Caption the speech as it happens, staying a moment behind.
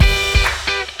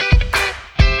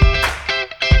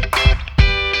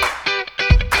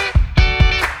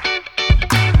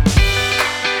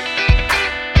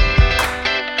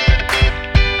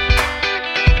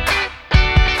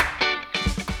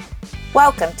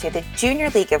welcome to the Junior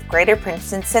League of Greater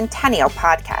Princeton Centennial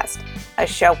podcast, a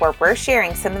show where we're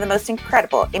sharing some of the most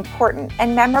incredible, important,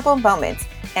 and memorable moments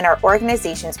in our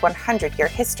organization's 100-year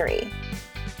history.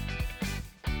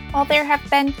 While there have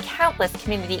been countless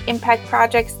community impact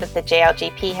projects that the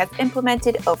JLGP has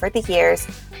implemented over the years,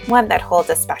 one that holds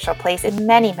a special place in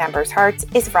many members' hearts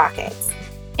is Rockets.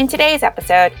 In today's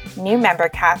episode, new member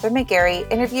Catherine McGarry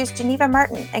interviews Geneva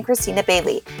Martin and Christina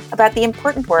Bailey about the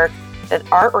important work that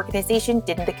our organization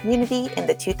did in the community in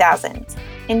the 2000s.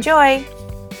 Enjoy!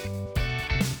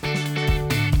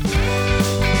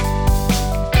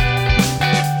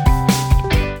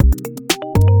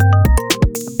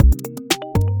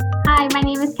 Hi, my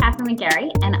name is Catherine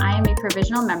McGarry, and I am a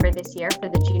provisional member this year for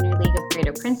the Junior League of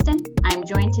Greater Princeton. I'm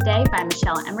joined today by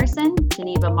Michelle Emerson,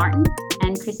 Geneva Martin,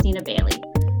 and Christina Bailey.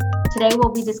 Today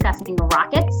we'll be discussing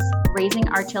Rockets, raising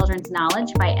our children's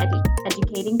knowledge by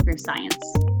educating through science.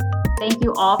 Thank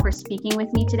you all for speaking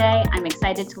with me today. I'm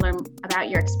excited to learn about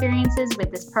your experiences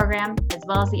with this program, as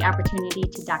well as the opportunity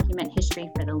to document history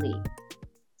for the League.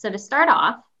 So to start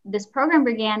off, this program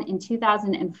began in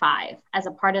 2005 as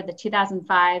a part of the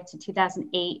 2005 to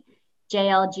 2008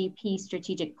 JLGP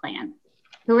strategic plan.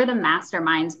 Who were the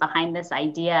masterminds behind this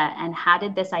idea, and how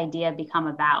did this idea become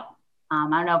about? I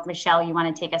don't know if Michelle, you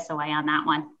want to take us away on that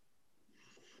one.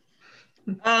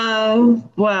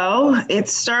 Well, it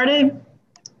started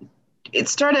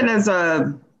as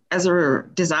a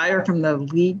desire from the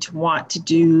League to want to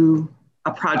do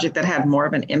a project that had more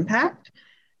of an impact.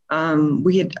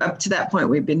 We had, up to that point,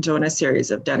 we've been doing a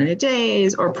series of Done in a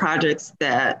Days or projects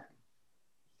that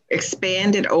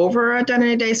expanded over a Done in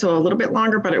a Day, so a little bit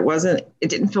longer, but it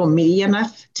didn't feel meaty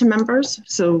enough to members.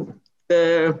 So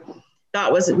the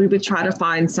thought was that we would try to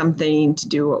find something to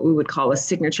do what we would call a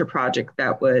signature project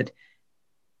that would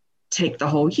take the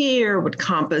whole year, would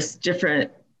compass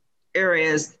different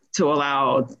areas to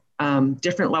allow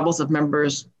different levels of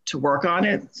members to work on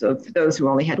it. So for those who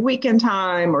only had weekend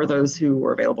time or those who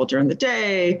were available during the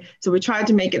day. So we tried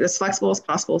to make it as flexible as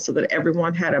possible so that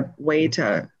everyone had a way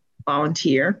to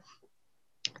volunteer.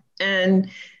 And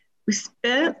we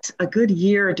spent a good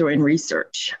year doing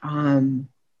research,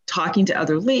 talking to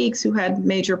other leagues who had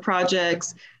major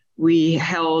projects. We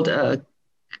held a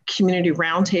community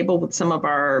roundtable with some of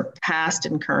our past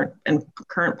and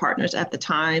current partners at the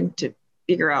time to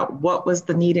figure out what was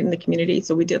the need in the community.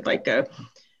 So we did like a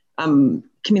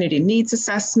community needs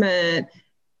assessment.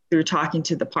 Through talking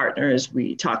to the partners,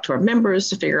 we talked to our members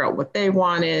to figure out what they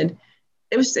wanted.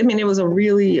 It was a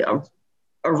really a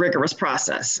rigorous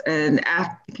process. And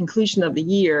at the conclusion of the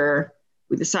year,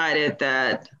 we decided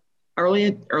that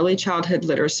early childhood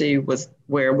literacy was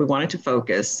where we wanted to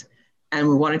focus. And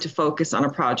we wanted to focus on a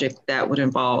project that would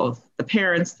involve the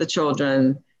parents, the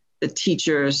children, the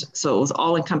teachers. So it was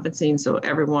all encompassing. So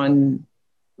everyone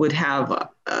would have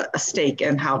a stake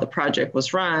in how the project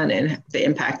was run and the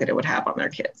impact that it would have on their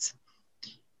kids.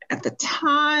 At the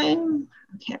time,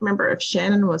 I can't remember if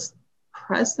Shannon was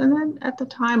president at the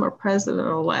time or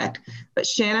president-elect, but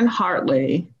Shannon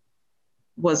Hartley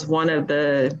was one of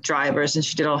the drivers, and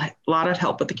she did a lot of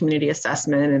help with the community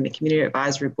assessment and the community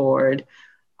advisory board.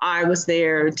 I was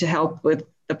there to help with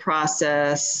the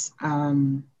process.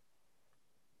 And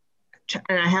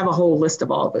I have a whole list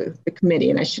of all the committee,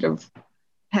 and I should have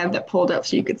had that pulled up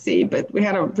so you could see, but we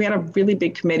had a really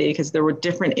big committee because there were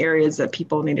different areas that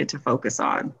people needed to focus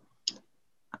on.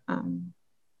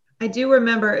 I do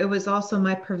remember it was also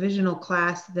my provisional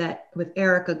class that with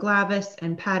Erica Glavis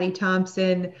and Patty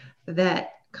Thompson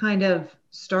that kind of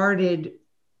started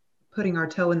putting our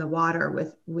toe in the water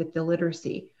with the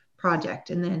literacy project.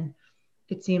 And then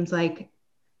it seems like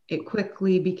it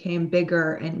quickly became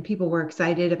bigger and people were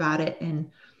excited about it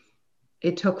and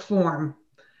it took form.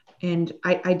 And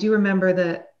I do remember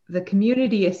the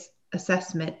community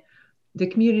assessment, the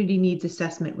community needs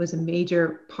assessment was a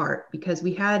major part because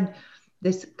we had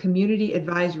this community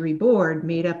advisory board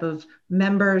made up of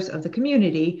members of the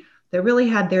community that really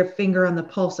had their finger on the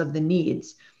pulse of the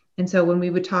needs. And so when we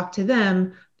would talk to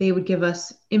them, they would give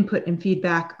us input and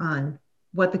feedback on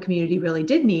what the community really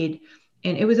did need.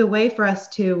 And it was a way for us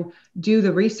to do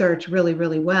the research really,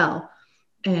 really well.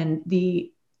 And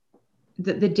the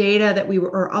data that we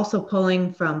were also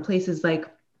pulling from places like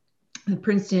the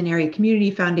Princeton Area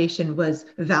Community Foundation was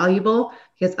valuable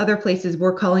because other places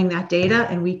were culling that data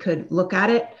and we could look at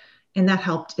it, and that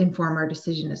helped inform our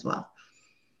decision as well.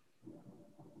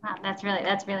 Wow, that's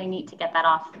really neat to get that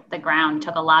off the ground. It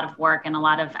took a lot of work and a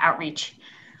lot of outreach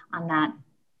on that.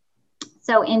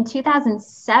 So in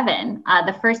 2007,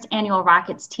 the first annual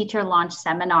Rockets Teacher Launch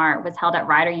Seminar was held at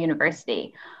Rider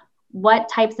University. What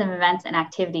types of events and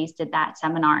activities did that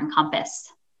seminar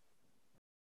encompass?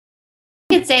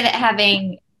 would say that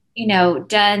having,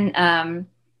 done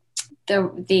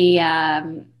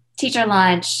the teacher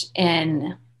launch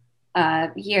in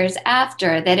years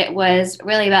after, that it was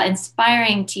really about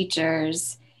inspiring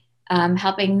teachers,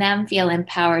 helping them feel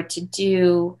empowered to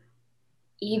do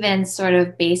even sort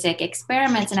of basic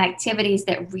experiments and activities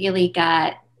that really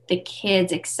got the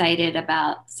kids excited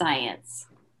about science.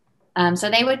 So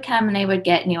they would come and they would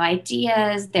get new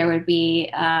ideas. There would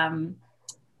be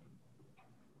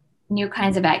new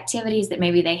kinds of activities that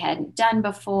maybe they hadn't done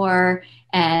before.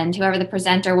 And whoever the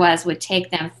presenter was would take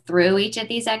them through each of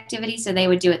these activities. So they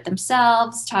would do it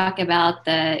themselves, talk about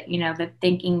the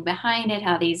thinking behind it,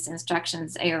 how these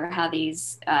instructions or how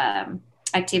these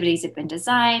activities have been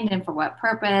designed and for what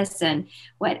purpose and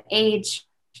what age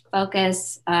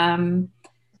focus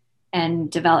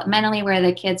and developmentally where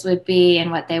the kids would be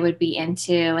and what they would be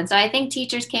into. And so I think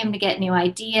teachers came to get new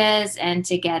ideas and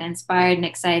to get inspired and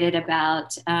excited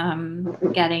about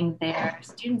getting their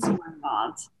students more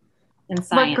involved in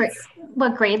science.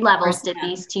 What grade levels did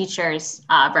these teachers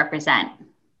represent?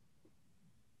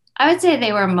 I would say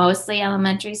they were mostly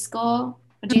elementary school.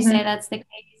 Would you say that's the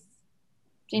case,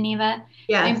 Geneva?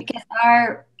 Yeah. I mean, because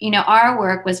our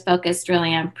work was focused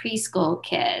really on preschool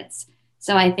kids.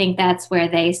 So I think that's where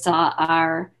they saw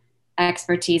our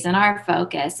expertise and our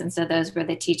focus. And so those were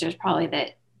the teachers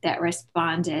probably that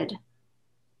responded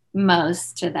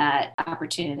most to that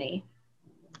opportunity.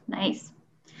 Nice.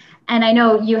 And I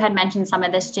know you had mentioned some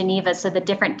of this, Geneva, so the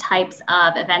different types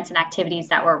of events and activities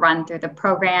that were run through the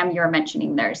program. You were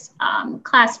mentioning there's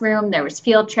classroom, there was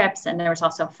field trips, and there was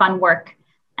also fun work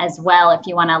as well, if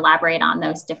you want to elaborate on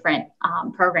those different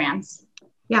programs.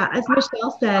 Yeah, as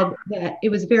Michelle said, that it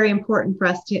was very important for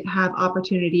us to have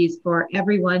opportunities for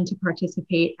everyone to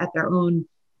participate at their own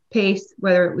pace,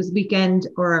 whether it was weekend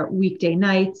or weekday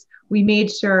nights. We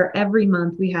made sure every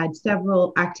month we had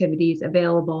several activities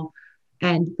available.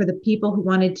 And for the people who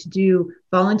wanted to do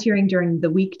volunteering during the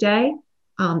weekday,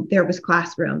 there was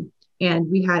classroom.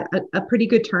 And we had a pretty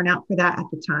good turnout for that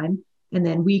at the time. And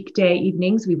then weekday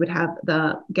evenings, we would have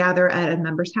gather at a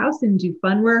member's house and do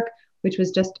fun work, which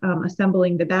was just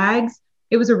assembling the bags.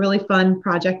 It was a really fun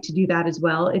project to do that as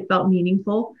well. It felt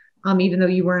meaningful, even though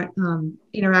you weren't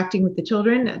interacting with the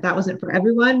children. That wasn't for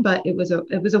everyone, but it was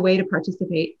a way to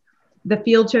participate. The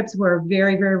field trips were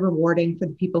very, very rewarding for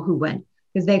the people who went,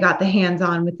 because they got the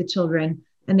hands-on with the children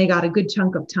and they got a good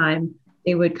chunk of time.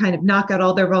 They would kind of knock out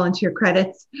all their volunteer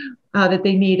credits that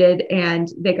they needed, and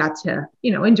they got to,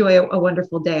 enjoy a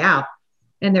wonderful day out.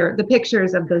 And the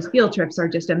pictures of those field trips are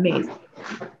just amazing.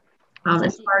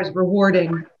 As far as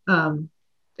rewarding,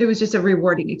 it was just a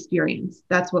rewarding experience.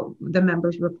 That's what the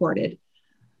members reported.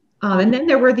 And then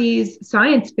there were these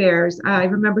science fairs. I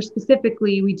remember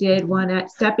specifically we did one at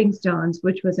Stepping Stones,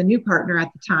 which was a new partner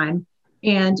at the time.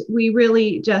 And we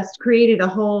really just created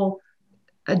a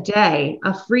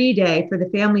free day for the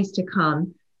families to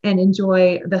come and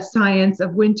enjoy the science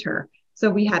of winter. So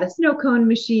we had a snow cone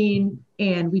machine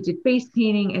and we did face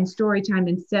painting and story time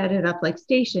and set it up like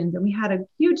stations. And we had a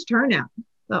huge turnout.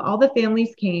 So all the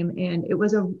families came and it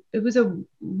was a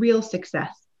real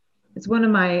success. It's one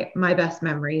of my best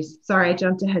memories. Sorry, I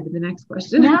jumped ahead to the next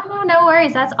question. No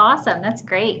worries. That's awesome. That's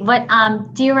great. What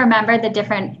do you remember the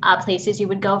different places you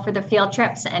would go for the field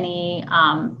trips? Any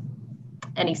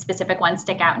specific ones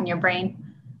stick out in your brain?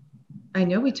 I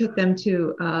know we took them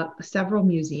to several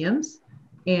museums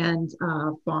and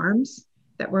farms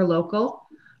that were local.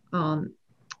 Does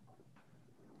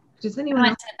anyone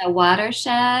went to the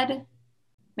Watershed,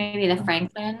 maybe the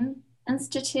Franklin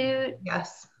Institute?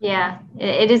 Yes. Yeah,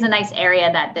 it is a nice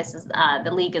area that this is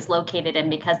the league is located in,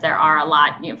 because there are a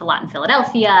lot in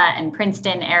Philadelphia and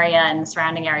Princeton area, and the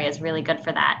surrounding area is really good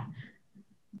for that.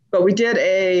 But we did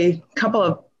a couple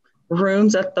of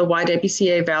rooms at the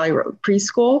YWCA Valley Road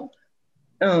Preschool.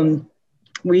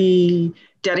 We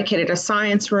dedicated a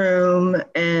science room,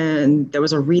 and there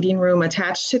was a reading room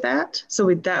attached to that. So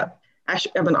I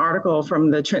actually have an article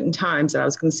from the Trenton Times that I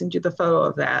was going to send you the photo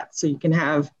of that, so you can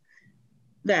have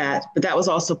that. But that was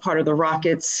also part of the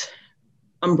Rockets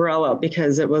umbrella,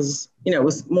 because it was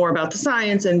more about the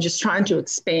science and just trying to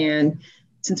expand.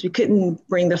 Since we couldn't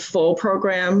bring the full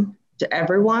program to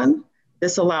everyone,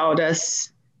 this allowed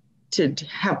us to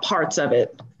have parts of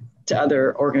it to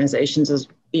other organizations as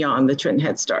beyond the Trenton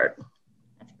Head Start.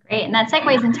 That's great. And that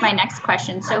segues into my next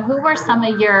question. So who were some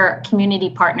of your community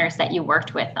partners that you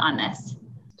worked with on this?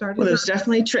 Well, there's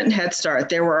definitely Trenton Head Start.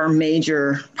 They were our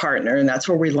major partner, and that's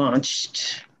where we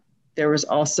launched. There was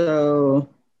also,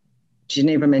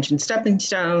 Geneva mentioned Stepping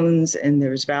Stones, and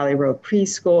there's Valley Road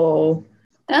Preschool.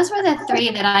 Those were the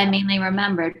three that I mainly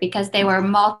remembered because they were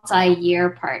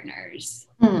multi-year partners.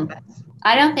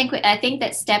 I think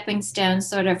that Stepping Stone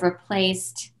sort of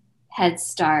replaced Head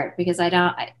Start because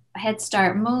Head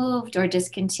Start moved or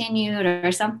discontinued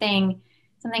or something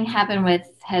happened with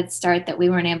Head Start that we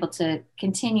weren't able to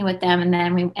continue with them.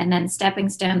 And then Stepping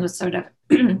Stone was sort of,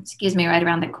 excuse me, right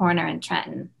around the corner in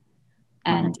Trenton.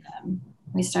 And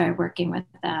we started working with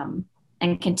them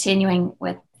and continuing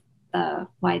with the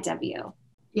YW.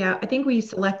 Yeah, I think we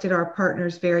selected our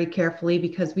partners very carefully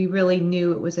because we really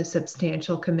knew it was a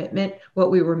substantial commitment, what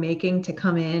we were making to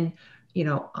come in,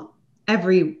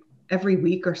 every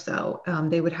week or so,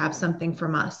 they would have something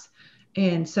from us.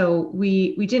 And so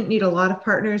we didn't need a lot of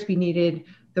partners. We needed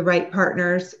the right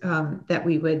partners that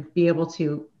we would be able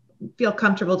to feel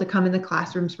comfortable to come in the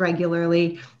classrooms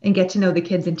regularly and get to know the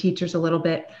kids and teachers a little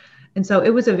bit. And so it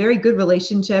was a very good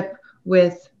relationship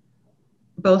with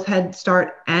both Head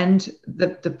Start and the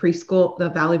preschool, the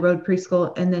Valley Road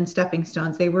preschool, and then Stepping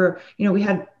Stones. They were, we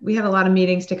had a lot of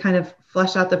meetings to kind of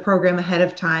flesh out the program ahead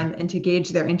of time and to gauge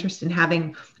their interest in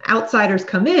having outsiders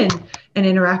come in and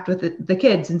interact with the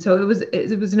kids. And so it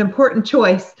was an important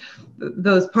choice,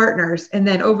 those partners. And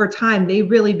then over time, they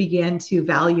really began to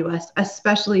value us,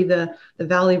 especially the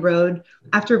Valley Road.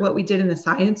 After what we did in the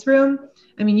science room,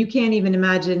 I mean, you can't even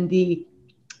imagine the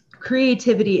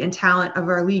creativity and talent of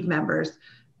our league members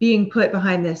being put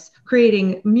behind this,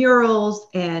 creating murals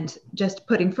and just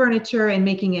putting furniture and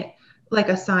making it like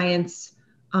a science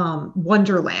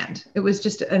wonderland. It was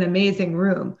just an amazing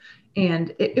room.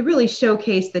 And it really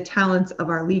showcased the talents of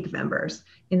our league members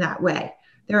in that way.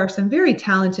 There are some very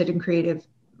talented and creative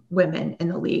women in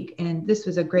the league, and this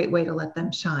was a great way to let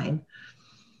them shine.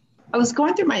 I was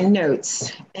going through my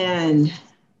notes and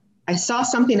I saw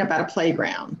something about a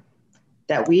playground.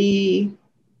 That we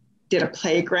did a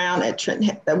playground at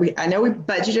Trenton. I know we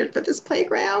budgeted for this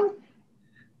playground,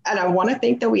 and I want to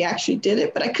think that we actually did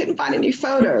it, but I couldn't find any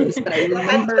photos. But I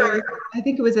remember, I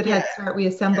think it was at Head Start. We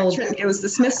assembled. It was the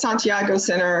Smith Santiago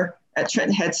Center at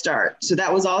Trenton Head Start. So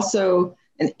that was also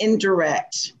an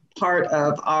indirect part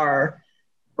of our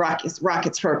Rockets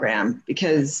program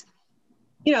because,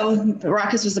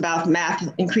 Rockets was about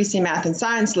increasing math and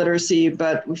science literacy,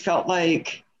 but we felt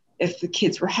like if the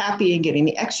kids were happy and getting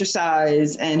the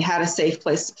exercise and had a safe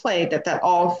place to play, that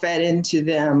all fed into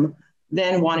them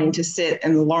then wanting to sit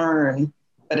and learn.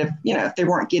 But if they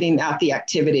weren't getting out the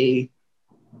activity,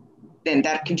 then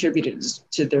that contributed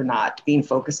to their not being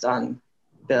focused on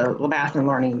the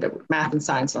math and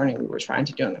science learning we were trying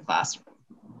to do in the classroom.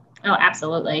 Oh,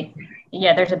 absolutely.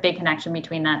 Yeah, there's a big connection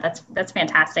between that. That's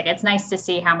fantastic. It's nice to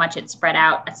see how much it spread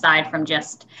out aside from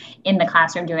just in the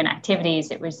classroom doing activities.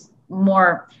 It was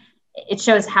more, it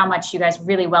shows how much you guys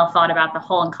really well thought about the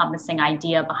whole encompassing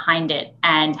idea behind it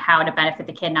and how to benefit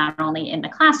the kid, not only in the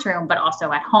classroom, but also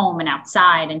at home and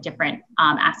outside and different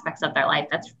aspects of their life.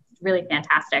 That's really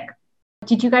fantastic.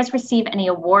 Did you guys receive any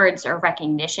awards or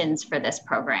recognitions for this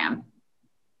program?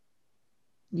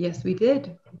 Yes, we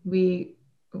did. We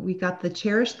got the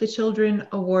Cherish the Children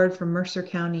Award from Mercer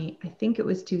County. I think it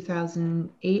was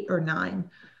 2008 or 9.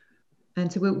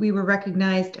 And so we were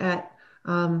recognized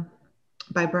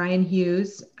by Brian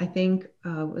Hughes, I think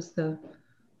was the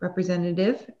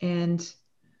representative, and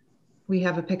we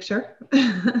have a picture.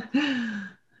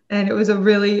 And it was a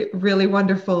really, really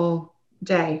wonderful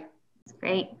day. That's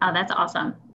great. Oh, that's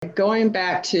awesome. Going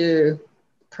back to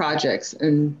projects,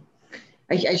 and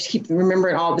I just keep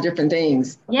remembering all the different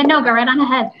things. Yeah, no, go right on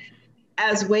ahead.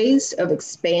 As ways of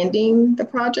expanding the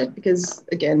project, because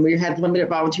again, we had limited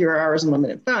volunteer hours and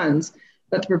limited funds,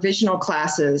 but the provisional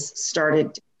classes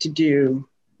started to do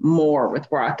more with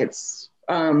Rockets.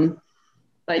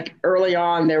 Like early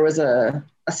on, there was a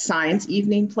science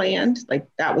evening planned. Like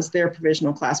that was their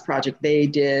provisional class project. They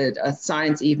did a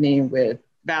science evening with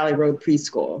Valley Road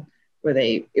Preschool, where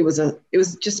it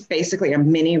was just basically a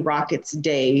mini Rockets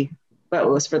day, but it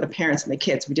was for the parents and the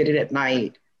kids. We did it at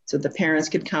night so the parents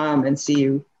could come and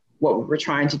see what we were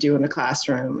trying to do in the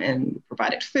classroom, and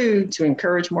provided food to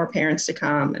encourage more parents to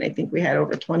come. And I think we had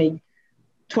over 20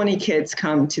 kids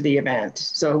come to the event.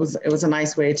 So it was a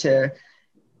nice way to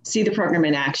see the program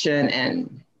in action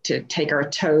and to take our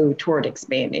toe toward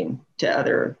expanding to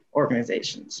other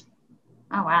organizations.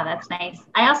 Oh, wow, that's nice.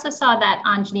 I also saw that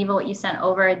on Geneva, what you sent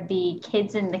over, the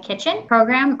Kids in the Kitchen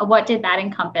program. What did that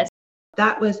encompass?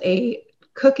 That was a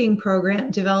cooking program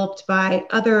developed by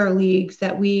other leagues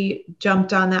that we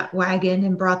jumped on that wagon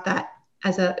and brought that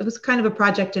it was kind of a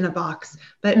project in a box,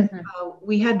 but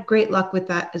we had great luck with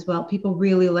that as well. People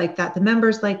really liked that. The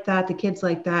members liked that, the kids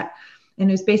liked that. And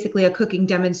it was basically a cooking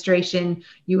demonstration.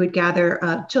 You would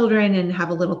gather children and have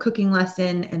a little cooking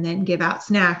lesson and then give out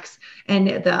snacks. And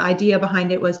the idea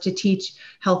behind it was to teach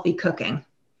healthy cooking.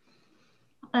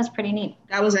 That's pretty neat.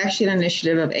 That was actually an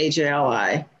initiative of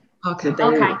AJLI. Okay.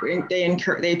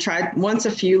 They tried, once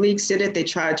a few leagues did it, they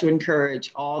tried to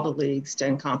encourage all the leagues to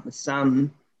encompass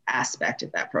some aspect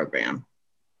of that program.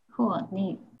 Cool,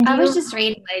 neat. I was just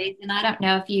reading, ladies, and I don't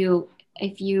know if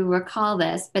you recall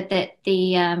this, but that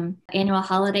the annual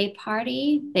holiday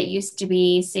party that used to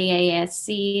be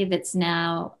CASC, that's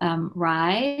now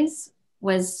RISE,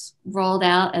 was rolled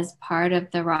out as part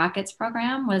of the Rockets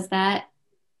program. Is that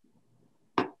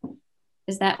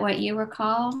what you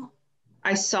recall?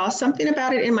 I saw something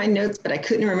about it in my notes, but I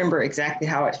couldn't remember exactly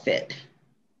how it fit.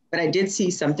 But I did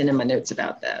see something in my notes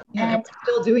about that. Yeah, we're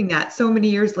still doing that so many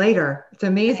years later. It's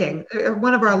amazing. They're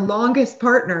one of our longest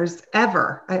partners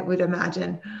ever, I would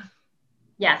imagine.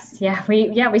 Yes,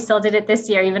 we still did it this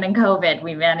year, even in COVID.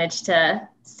 We managed to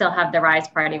still have the RISE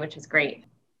party, which was great.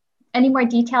 Any more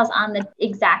details on the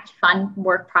exact fun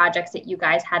work projects that you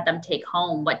guys had them take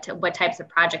home? What types of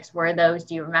projects were those?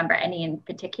 Do you remember any in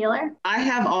particular? I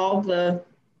have all of them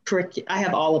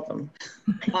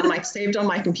saved on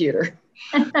my computer.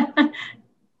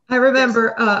 I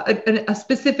remember a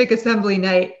specific assembly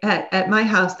night at my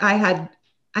house. I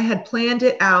had planned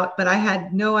it out, but I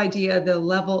had no idea the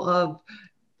level of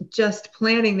just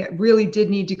planning that really did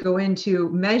need to go into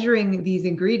measuring these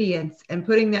ingredients and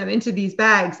putting them into these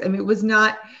bags. I mean, it was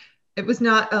not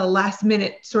a last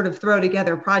minute sort of throw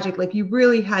together project. Like, you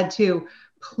really had to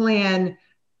plan.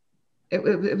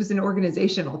 It was an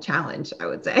organizational challenge, I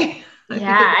would say.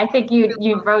 Yeah, I think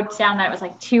you wrote down that it was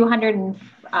like 200 and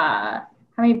how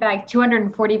many bags?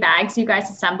 240 bags you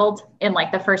guys assembled in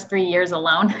like the first 3 years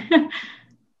alone.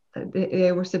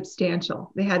 They were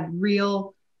substantial. They had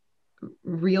real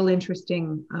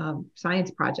interesting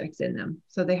science projects in them.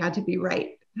 So they had to be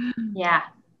right. Yeah.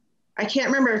 I can't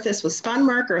remember if this was fun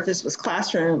work or if this was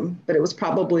classroom, but it was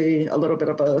probably a little bit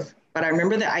of both. But I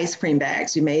remember the ice cream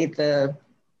bags. We made the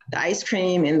ice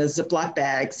cream in the Ziploc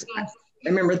bags. Yes. I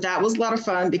remember that was a lot of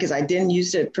fun because I didn't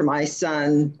use it for my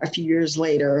son a few years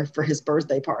later for his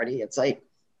birthday party. It's like,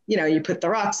 you put the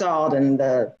rock salt and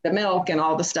the milk and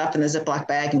all the stuff in the Ziploc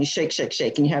bag and you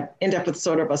shake, and you end up with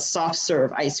sort of a soft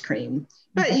serve ice cream.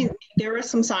 But there was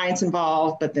some science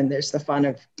involved, but then there's the fun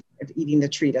of eating the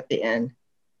treat at the end.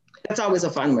 That's always a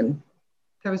fun one.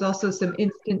 There was also some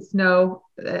instant snow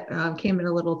that came in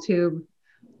a little tube.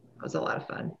 It was a lot of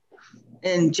fun.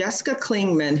 And Jessica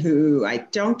Klingman, who I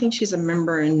don't think she's a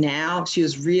member now, she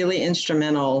was really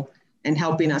instrumental in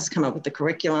helping us come up with the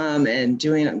curriculum and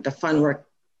doing the fun work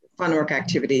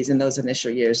activities in those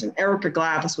initial years. And Erica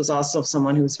Glavis was also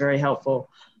someone who was very helpful.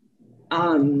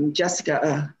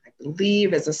 Jessica, I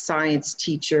believe, is a science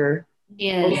teacher.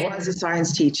 Yeah. Was a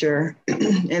science teacher.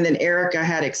 And then Erica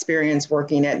had experience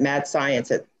working at Mad Science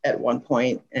at one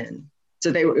point. And so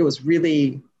it was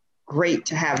really great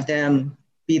to have them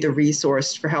be the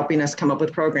resource for helping us come up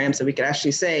with programs that we could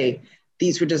actually say,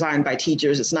 these were designed by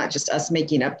teachers. It's not just us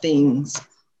making up things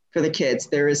for the kids.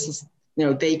 There is,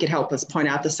 they could help us point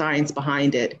out the science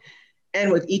behind it.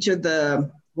 And with each of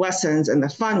the lessons and the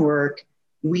fun work,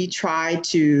 we tried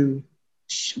to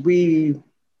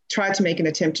make an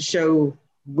attempt to show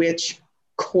which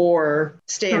core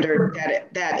standard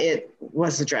that it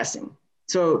was addressing.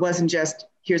 So it wasn't just,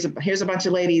 here's a bunch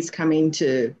of ladies coming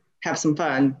to have some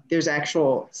fun. There's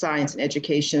actual science and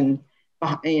education,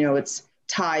 it's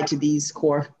tied to these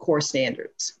core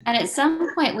standards. And at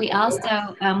some point, we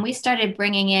also, we started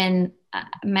bringing in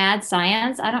Mad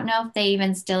Science. I don't know if they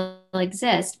even still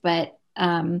exist, but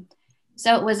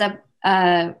so it was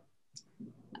a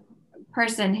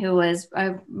person who was,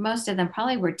 most of them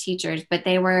probably were teachers, but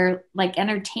they were like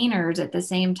entertainers at the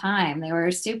same time. They were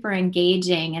super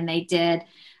engaging, and they did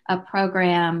a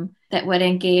program that would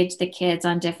engage the kids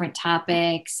on different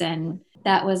topics. And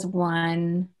that was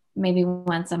maybe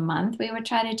once a month we would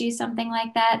try to do something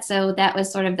like that. So that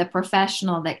was sort of the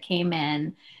professional that came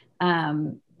in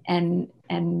and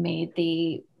made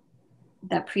the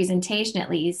presentation, at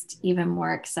least, even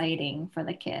more exciting for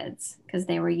the kids, because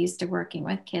they were used to working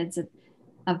with kids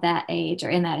of that age or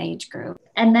in that age group.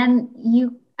 And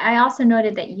then I also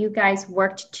noted that you guys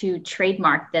worked to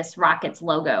trademark this Rockets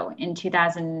logo in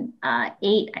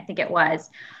 2008, I think it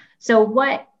was. So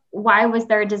why was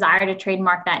there a desire to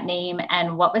trademark that name,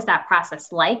 and what was that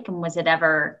process like, and was it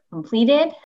ever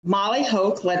completed? Molly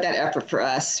Hoke led that effort for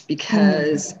us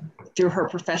because through her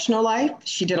professional life,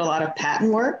 she did a lot of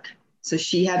patent work. So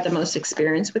she had the most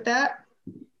experience with that.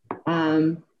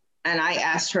 And I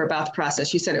asked her about the process.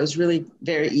 She said it was really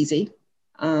very easy.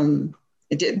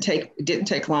 It didn't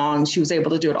take long. She was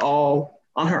able to do it all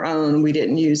on her own. We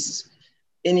didn't use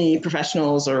any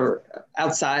professionals or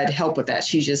outside help with that.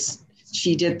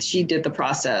 She did the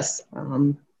process.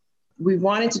 We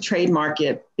wanted to trademark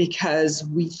it because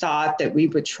we thought that we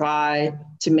would try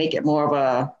to make it more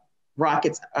of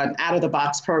an out of the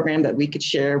box program that we could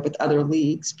share with other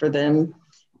leagues for them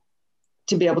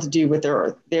to be able to do with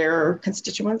their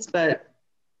constituents. But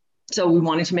so we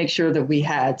wanted to make sure that we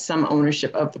had some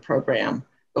ownership of the program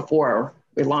before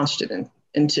we launched it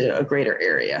into a greater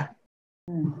area.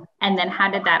 And then how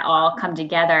did that all come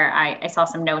together? I saw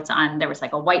some notes on, there was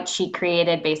like a white sheet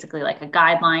created, basically like a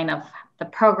guideline of the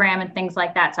program and things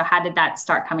like that. So how did that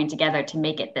start coming together to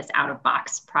make it this out of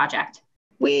box project?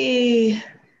 We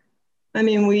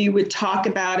would talk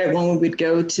about it when we would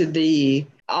go to the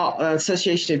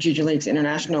Association of Junior Leagues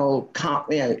International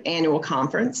annual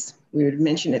conference. We would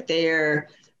mention it there.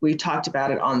 We talked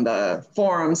about it on the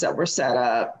forums that were set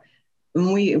up.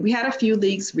 And we had a few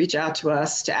leagues reach out to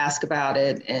us to ask about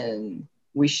it, and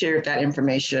we shared that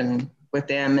information with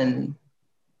them. And,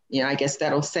 I guess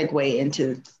that'll segue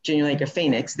into Junior League of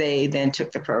Phoenix. They then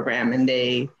took the program and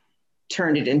they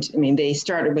turned it into, they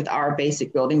started with our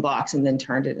basic building blocks and then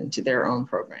turned it into their own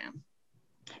program.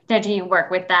 Did you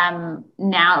work with them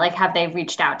now? Like, have they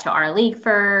reached out to our league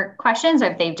for questions, or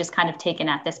have they just kind of taken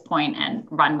at this point and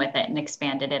run with it and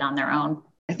expanded it on their own?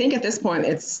 I think at this point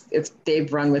it's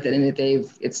they've run with it and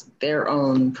it's their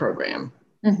own program.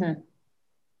 Mm-hmm.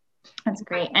 That's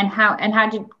great. And how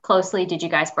closely did you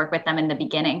guys work with them in the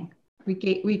beginning? We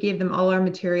gave them all our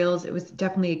materials. It was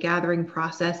definitely a gathering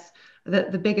process.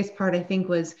 The biggest part, I think,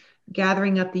 was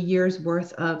gathering up the year's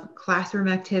worth of classroom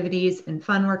activities and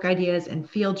fun work ideas and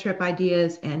field trip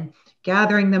ideas and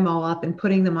gathering them all up and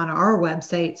putting them on our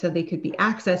website so they could be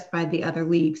accessed by the other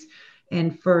leagues.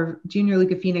 And for Junior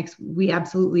League of Phoenix, we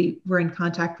absolutely were in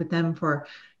contact with them for,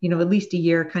 at least a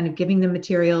year, kind of giving them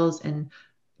materials and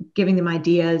giving them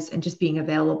ideas and just being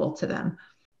available to them.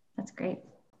 That's great.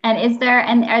 And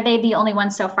are they the only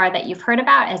ones so far that you've heard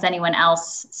about? Has anyone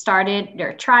else started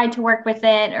or tried to work with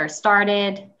it or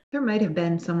started? There might have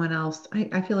been someone else.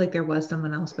 I feel like there was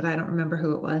someone else, but I don't remember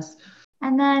who it was.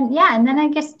 And then I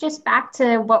guess just back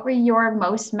to, what were your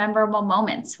most memorable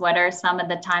moments? What are some of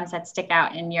the times that stick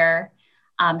out in your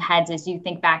heads as you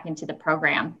think back into the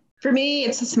program? For me,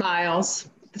 it's the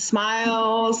smiles. The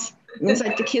smiles. It's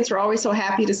like the kids were always so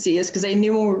happy to see us because they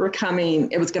knew when we were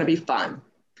coming, it was going to be fun.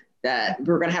 That we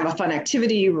were going to have a fun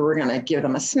activity. We were going to give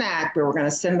them a snack. We were going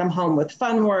to send them home with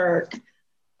fun work,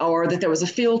 or that there was a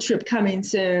field trip coming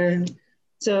soon.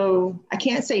 So I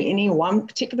can't say any one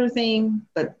particular thing,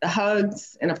 but the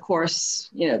hugs, and of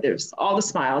course, there's all the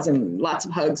smiles and lots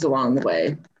of hugs along the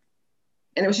way.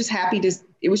 And it was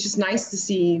just nice to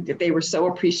see that they were so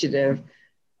appreciative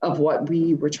of what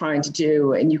we were trying to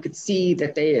do. And you could see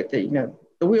that the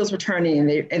wheels were turning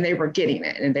and they were getting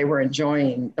it and they were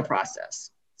enjoying the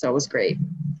process. So it was great.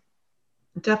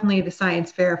 Definitely the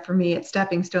science fair for me at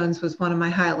Stepping Stones was one of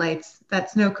my highlights. That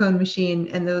snow cone machine,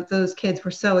 and those kids were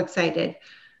so excited.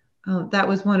 That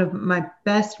was one of my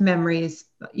best memories.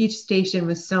 Each station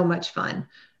was so much fun,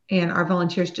 and our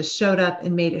volunteers just showed up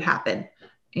and made it happen.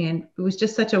 And it was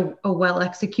just such a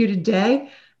well-executed day,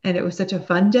 and it was such a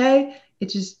fun day.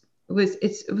 It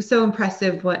was so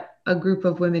impressive what a group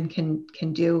of women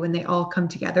can do when they all come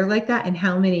together like that, and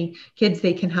how many kids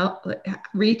they can help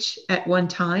reach at one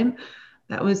time.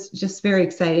 That was just very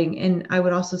exciting. And I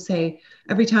would also say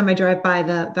every time I drive by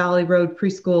the Valley Road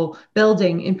Preschool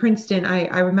building in Princeton,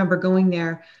 I remember going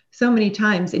there so many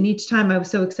times. And each time I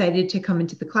was so excited to come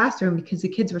into the classroom because the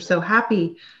kids were so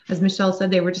happy. As Michelle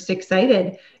said, they were just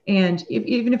excited. And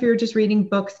even if you were just reading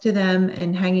books to them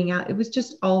and hanging out, it was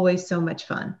just always so much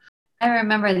fun. I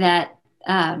remember that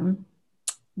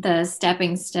the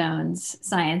Stepping Stones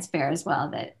science fair as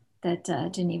well that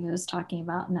Geneva was talking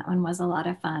about, and that one was a lot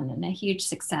of fun and a huge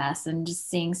success, and just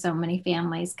seeing so many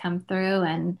families come through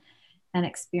and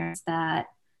experience that.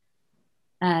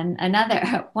 And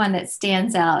another one that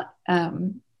stands out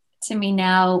to me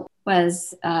now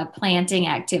was a planting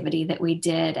activity that we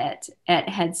did at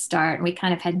Head Start. And we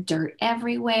kind of had dirt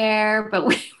everywhere, but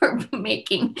we were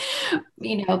making,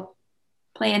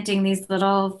 planting these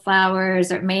little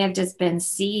flowers, or it may have just been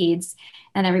seeds,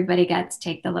 and everybody got to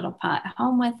take the little pot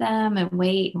home with them and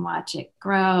wait and watch it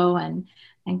grow and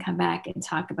come back and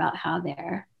talk about how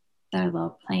their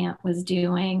little plant was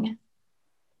doing.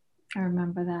 I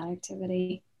remember that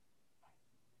activity.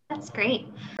 That's great.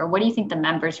 Or what do you think the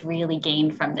members really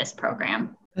gained from this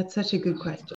program? That's such a good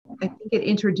question. I think it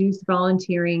introduced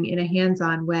volunteering in a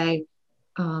hands-on way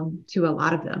to a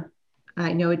lot of them.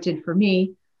 I know it did for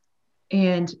me.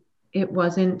 And it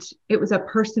was a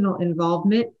personal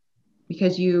involvement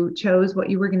because you chose what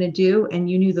you were going to do and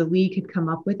you knew the league could come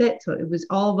up with it. So it was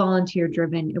all volunteer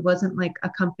driven. It wasn't like a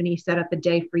company set up a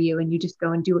day for you and you just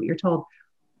go and do what you're told.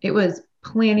 It was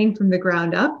planning from the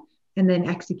ground up and then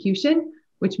execution,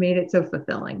 which made it so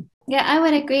fulfilling. Yeah, I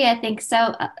would agree. I think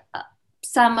so.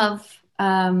 Some of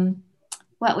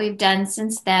what we've done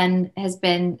since then has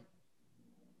been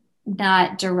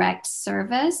not direct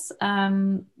service,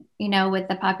 with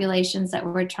the populations that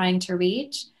we're trying to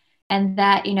reach. And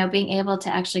that, being able to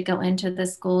actually go into the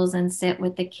schools and sit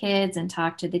with the kids and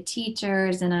talk to the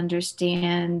teachers and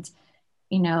understand,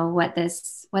 what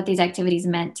these activities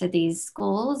meant to these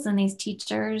schools and these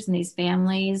teachers and these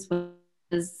families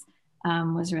was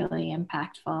really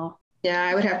impactful. Yeah,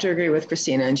 I would have to agree with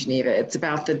Christina and Geneva. It's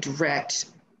about the direct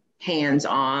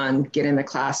hands-on, get in the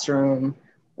classroom,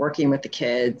 working with the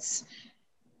kids,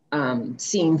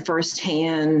 seeing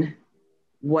firsthand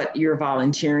what your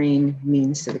volunteering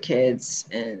means to the kids.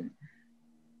 And,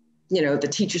 the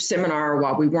teacher seminar,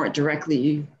 while we weren't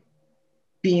directly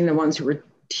being the ones who were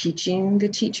teaching the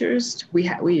teachers, we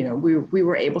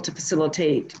were able to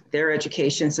facilitate their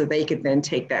education so they could then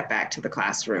take that back to the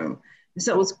classroom. And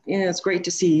so it was, it's great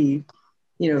to see,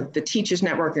 the teachers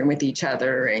networking with each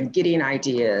other and getting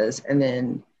ideas, and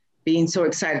then being so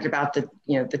excited about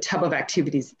the tub of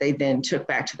activities that they then took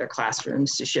back to their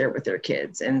classrooms to share with their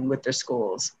kids and with their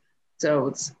schools.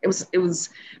 So it was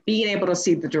being able to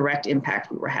see the direct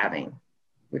impact we were having,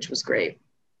 which was great.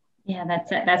 Yeah,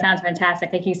 that sounds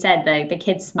fantastic. Like you said, the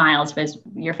kids' smiles was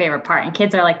your favorite part, and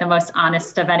kids are like the most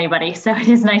honest of anybody. So it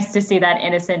is nice to see that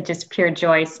innocent, just pure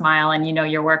joy smile, and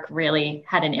your work really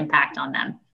had an impact on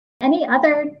them. Any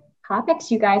other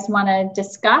topics you guys want to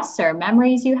discuss or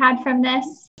memories you had from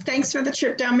this? Thanks for the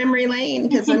trip down memory lane,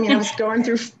 because I was going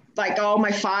through like all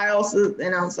my files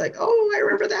and I was like, oh, I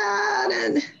remember that,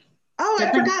 and oh,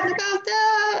 I'd forgotten about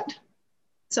that.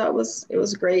 So it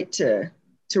was great to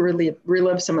really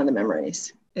relive some of the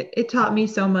memories. It taught me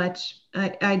so much.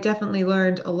 I definitely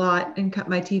learned a lot and cut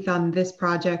my teeth on this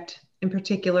project in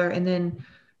particular. And then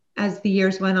as the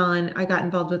years went on, I got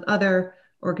involved with other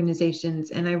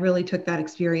organizations, and I really took that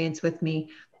experience with me,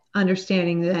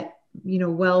 understanding that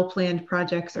well-planned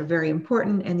projects are very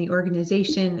important, and the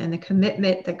organization and the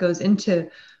commitment that goes into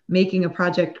making a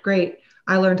project great.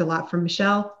 I learned a lot from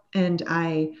Michelle, and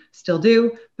I still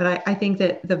do, but I think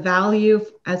that the value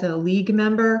as a league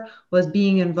member was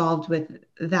being involved with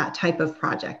that type of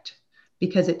project,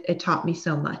 because it taught me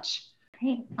so much.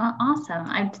 Great. Awesome.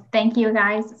 I thank you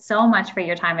guys so much for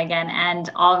your time again and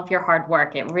all of your hard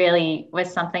work. It really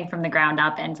was something from the ground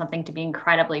up and something to be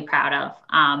incredibly proud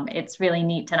of. It's really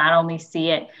neat to not only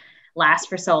see it last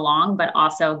for so long, but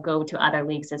also go to other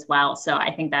leagues as well. So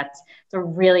I think that's a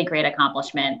really great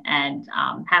accomplishment, and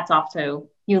hats off to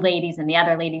you ladies and the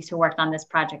other ladies who worked on this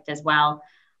project as well.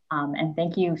 And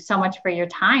thank you so much for your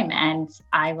time. And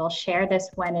I will share this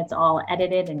when it's all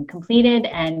edited and completed.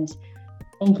 And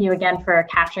thank you again for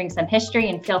capturing some history,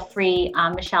 and feel free,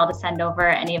 Michelle, to send over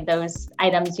any of those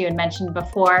items you had mentioned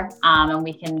before, and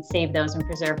we can save those and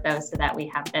preserve those so that we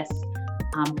have this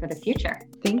for the future.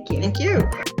 Thank you. Thank you.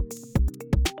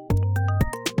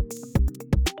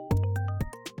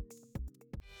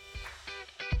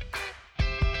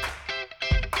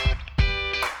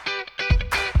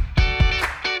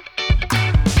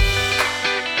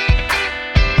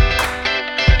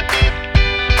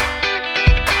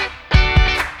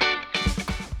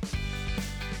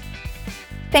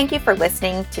 Thank you for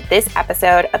listening to this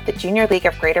episode of the Junior League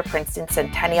of Greater Princeton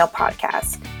Centennial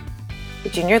Podcast. The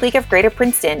Junior League of Greater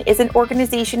Princeton is an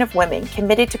organization of women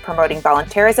committed to promoting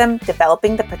volunteerism,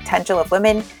 developing the potential of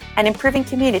women, and improving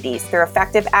communities through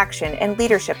effective action and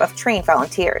leadership of trained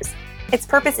volunteers. Its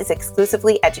purpose is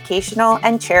exclusively educational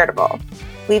and charitable.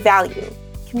 We value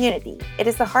community. It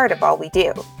is the heart of all we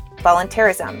do.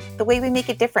 Volunteerism, the way we make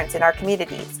a difference in our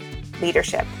communities.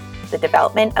 Leadership, the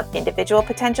development of individual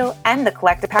potential and the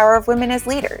collective power of women as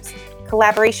leaders.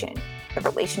 Collaboration, the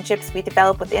relationships we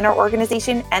develop within our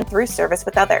organization and through service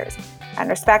with others. And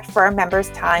respect for our members'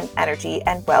 time, energy,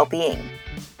 and well-being.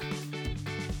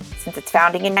 Since its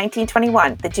founding in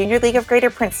 1921, the Junior League of Greater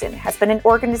Princeton has been an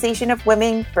organization of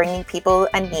women bringing people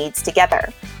and needs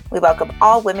together. We welcome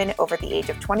all women over the age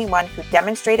of 21 who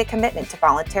demonstrate a commitment to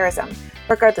volunteerism,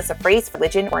 regardless of race,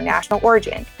 religion, or national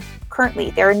origin.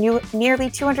 Currently, there are nearly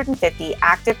 250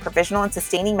 active provisional and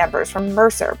sustaining members from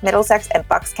Mercer, Middlesex, and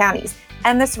Bucks counties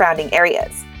and the surrounding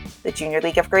areas. The Junior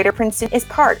League of Greater Princeton is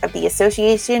part of the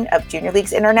Association of Junior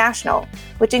Leagues International,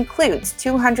 which includes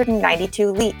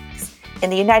 292 leagues in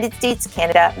the United States,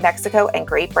 Canada, Mexico, and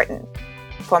Great Britain.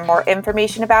 For more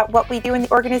information about what we do in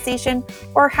the organization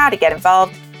or how to get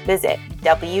involved, visit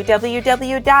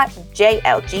www.jlgp.org.